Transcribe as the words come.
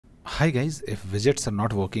Hi guys, if widgets are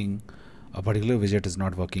not working, a particular widget is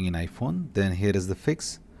not working in iPhone, then here is the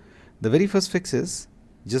fix. The very first fix is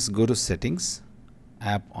just go to settings,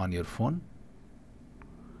 app on your phone,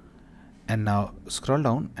 and now scroll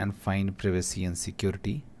down and find privacy and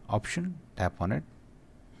security option, tap on it.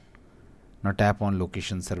 Now tap on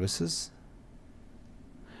location services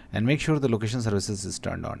and make sure the location services is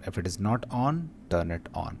turned on. If it is not on, turn it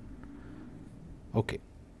on. Okay.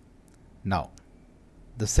 Now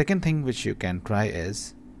the second thing which you can try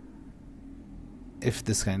is, if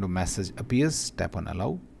this kind of message appears, tap on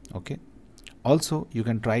allow. Okay. Also you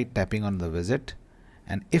can try tapping on the widget,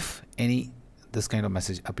 and if this kind of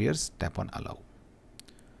message appears, tap on allow.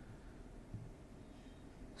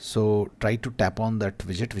 So try to tap on that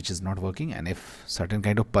widget which is not working, and if certain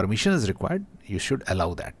kind of permission is required, you should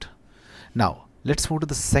allow that. Now let's move to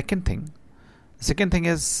the second thing. The second thing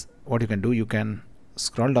is, what you can do, you can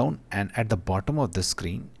scroll down and at the bottom of the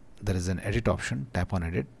screen there is an edit option, tap on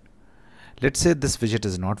edit. Let's say this widget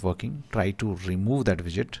is not working, try to remove that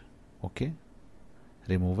widget. Okay,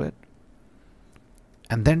 remove it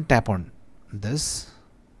and then tap on this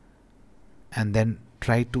and then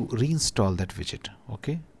try to reinstall that widget.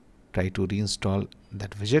 Okay, try to reinstall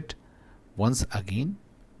that widget once again.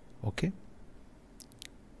 Okay,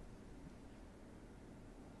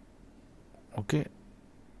 okay,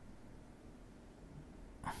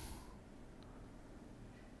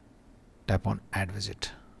 tap on add widget.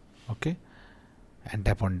 Okay, and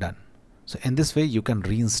tap on done. So in this way you can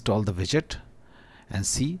reinstall the widget and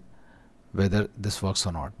see whether this works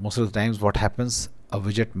or not. Most of the times what happens, a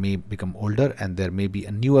widget may become older and there may be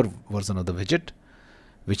a newer version of the widget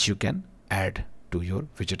which you can add to your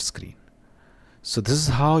widget screen. So this is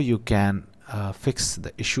how you can fix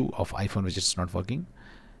the issue of iPhone widgets not working.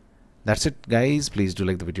 That's it guys. Please do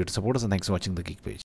like the video to support us, and thanks for watching the Geek Page.